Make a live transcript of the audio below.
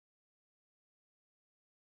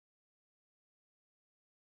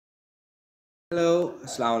Hello,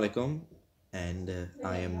 Assalamu alaikum, and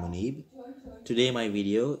I am Munib. Today, my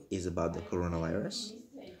video is about the coronavirus.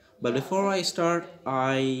 But before I start,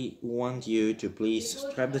 I want you to please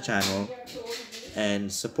subscribe the channel and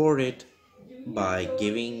support it by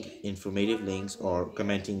giving informative links or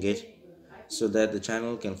commenting it so that the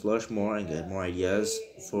channel can flourish more and get more ideas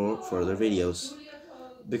for further videos.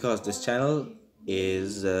 Because this channel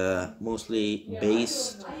is mostly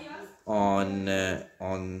based on uh,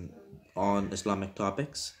 on on Islamic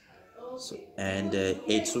topics, and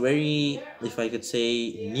it's very, if I could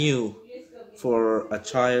say, new for a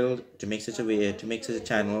child to make such a way to make such a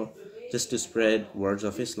channel just to spread words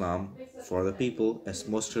of Islam for the people, as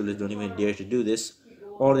most children don't even dare to do this,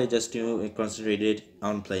 or they just do concentrated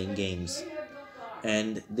on playing games.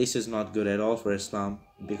 And this is not good at all for Islam,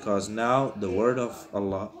 because now the word of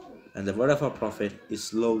Allah and the word of our Prophet is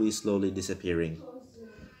slowly disappearing.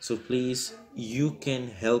 So please, you can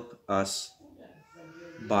help us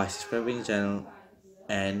by subscribing the channel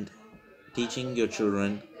and teaching your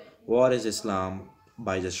children what is Islam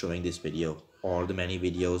by just showing this video or the many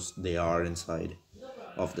videos they are inside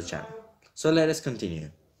of the channel. So let us continue.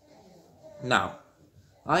 Now,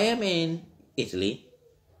 I am in Italy,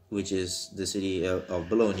 which is the city of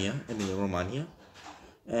Bologna, Emilia Romagna.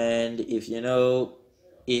 And if you know,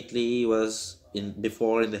 Italy was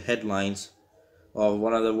before in the headlines of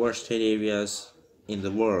one of the worst hit areas in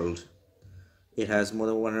the world. It has more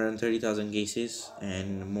than 130,000 cases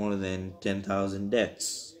and more than 10,000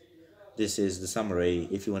 deaths. This is the summary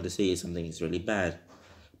if you want to say something is really bad.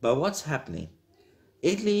 But what's happening?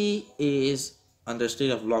 Italy is under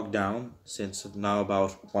state of lockdown since now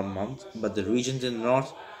about 1 month, but the regions in the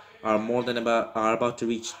north are about to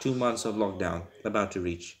reach 2 months of lockdown, about to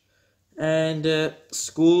reach. And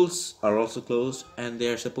schools are also closed, and they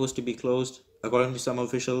are supposed to be closed, according to some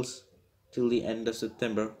officials, till the end of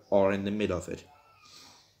September or in the mid of it.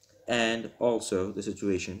 And also the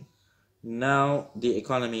situation now, the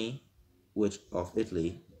economy which of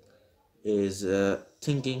Italy is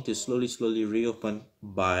thinking to slowly reopen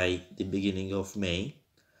by the beginning of May,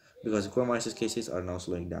 because the coronavirus cases are now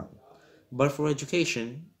slowing down. But for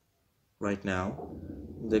education, right now,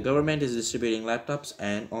 the government is distributing laptops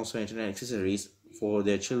and also internet accessories for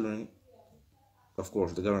their children, of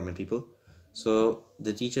course, the government people. So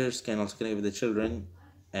the teachers can also connect with the children,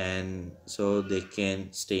 and so they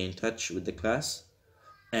can stay in touch with the class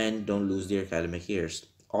and don't lose their academic years.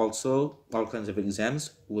 Also, all kinds of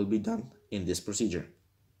exams will be done in this procedure.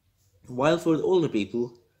 While for the older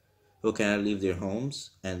people who cannot leave their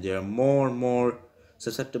homes and they are more and more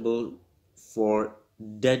susceptible for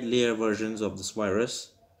deadlier versions of this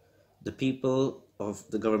virus, the people of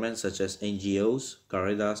the government, such as NGOs,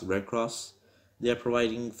 Caritas, Red Cross, they are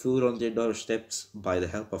providing food on their doorsteps by the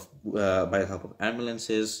help of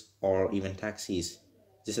ambulances or even taxis.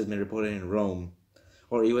 This has been reported in Rome,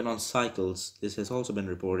 or even on cycles. This has also been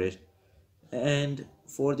reported. And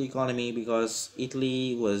for the economy, because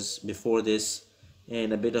Italy was before this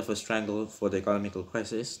in a bit of a strangle for the economical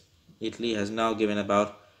crisis, Italy has now given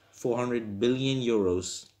about 400 billion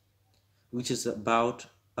euros, which is about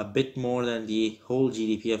a bit more than the whole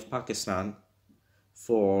GDP of Pakistan,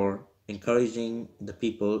 for encouraging the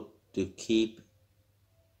people to keep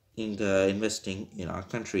investing in our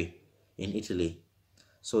country, in Italy,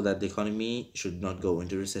 so that the economy should not go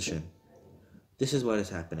into recession. This is what is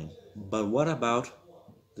happening. But what about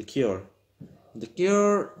the cure? The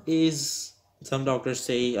cure is, some doctors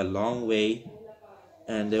say, a long way,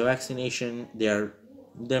 and the vaccination, there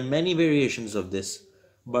are many variations of this,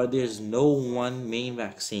 but there's no one main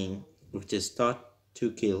vaccine which is thought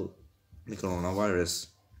to kill the coronavirus.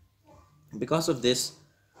 Because of this,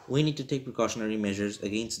 we need to take precautionary measures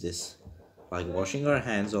against this, like washing our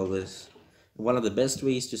hands always. One of the best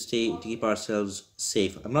ways to keep ourselves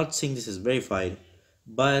safe. I'm not saying this is verified,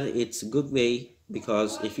 but it's a good way,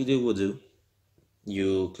 because if you do wudu,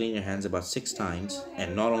 you clean your hands about 6 times,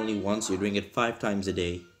 and not only once, you're doing it 5 times a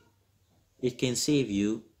day. It can save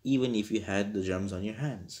you even if you had the germs on your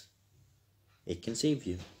hands. It can save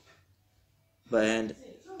you. And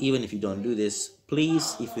even if you don't do this,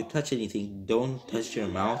 please, if you touch anything, don't touch your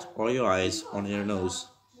mouth or your eyes or your nose.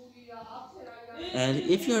 And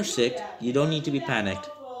if you're sick, you don't need to be panicked.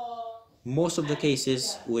 Most of the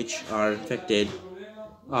cases which are infected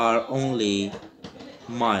are only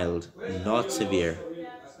mild, not severe.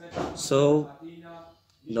 So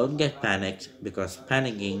don't get panicked, because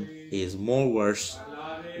panicking is more worse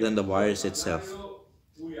than the virus itself.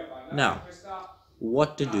 Now,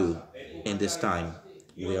 what to do in this time?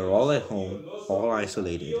 We are all at home, all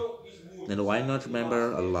isolated. Then why not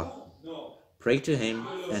remember Allah? Pray to Him,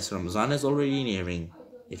 as Ramazan is already nearing.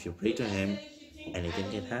 If you pray to Him, anything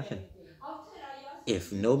can happen.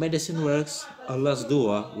 If no medicine works, Allah's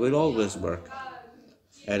dua will always work.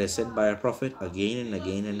 As is said by our Prophet again and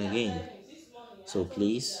again and again. So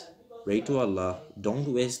please, pray to Allah, don't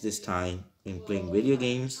waste this time in playing video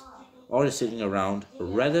games or sitting around.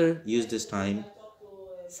 Rather, use this time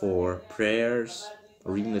for prayers,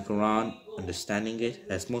 reading the Quran, understanding it.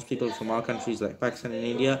 As most people from our countries like Pakistan and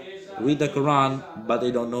India read the Quran, but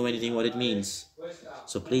they don't know anything what it means.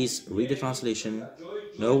 So please read the translation,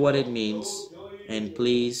 know what it means, and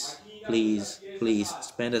please, please, please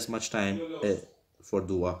spend as much time for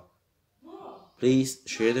dua. Please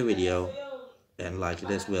share the video and like it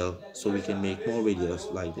as well so we can make more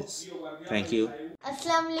videos like this. Thank you.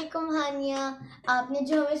 अस्सलाम वालेकुम हानिया, आपने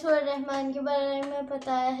जो हमें सूरह रहमान के बारे में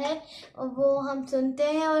बताया है वो हम सुनते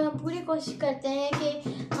हैं और हम पूरी कोशिश करते हैं कि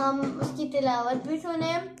हम उसकी तिलावत भी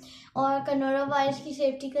सुने। और कोरोना वायरस की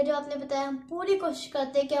सेफ्टी का जो आपने बताया, हम पूरी कोशिश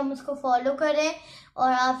करते हैं कि हम उसको फॉलो करें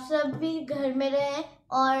और आप सब भी घर में रहें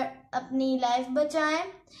और अपनी लाइफ बचाएं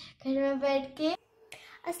घर में बैठ के।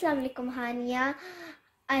 अस्सलाम वालेकुम हानिया,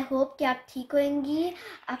 आई होप कि आप ठीक होंगी।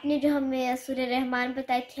 आपने जो हमें सूरह रहमान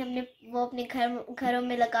बताई थी, हमने वो अपने घरों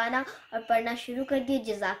में लगाना और पढ़ना शुरू कर दिया।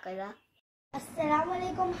 जज़ाकल्लाह। अस्सलाम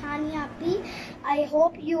वालेकुम Hania.B. I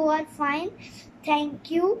hope you are fine.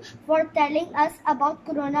 Thank you for telling us about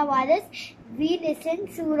coronavirus. We listen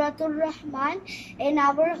Suratul Rahman in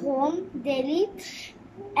our home daily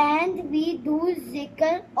and we do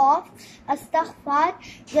zikr of astaghfar.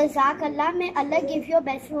 Jazakallah. May Allah give you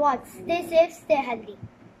best rewards. Stay safe, stay healthy.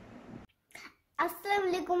 अस्सलाम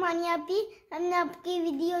वालेकुम Hania.B. हमने आपकी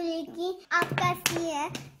video देखी, आप कैसी हैं?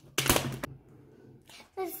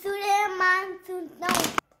 मैं सूरह रहमान सुनता हूँ।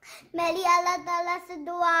 मेरी अल्लाह ताला से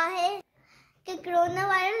दुआ है कि कोरोना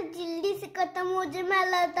वायरस जल्दी से खत्म हो जाए। मैं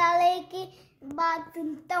अल्लाह ताला की बात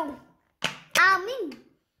सुनता हूँ, आमीन।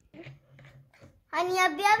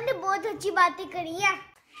 Hania.B, आपने बहुत अच्छी बातें करी हैं।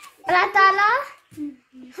 अल्लाह ताला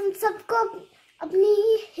हम सबको अपनी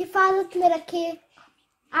हिफाजत में रखे,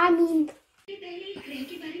 आमीन।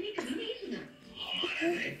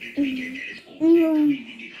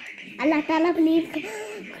 अल्लाह ताला प्लीज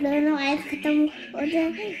कोरोना वायरस खत्म हो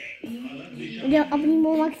जाए, जो अपनी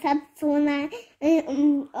मम्मा के साथ सोना है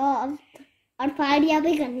और पार्टियां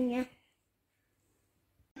भी करनी है।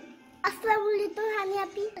 अस्सलाम वालेकुम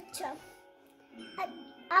Hania.B। अच्छा,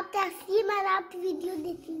 आप कैसी हैं? मैंने आपकी वीडियो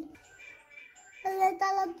देखी। अल्लाह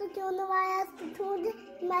ताला तो कोरोना वायरस छोड़ दे,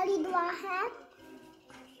 मेरी दुआ है,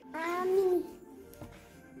 आमीन।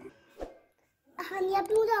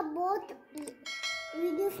 Hania.B, मुझे आप बहुत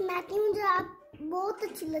वीडियोस बनाती हैं, मुझे आप बहुत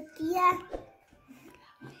अच्छी लगती है।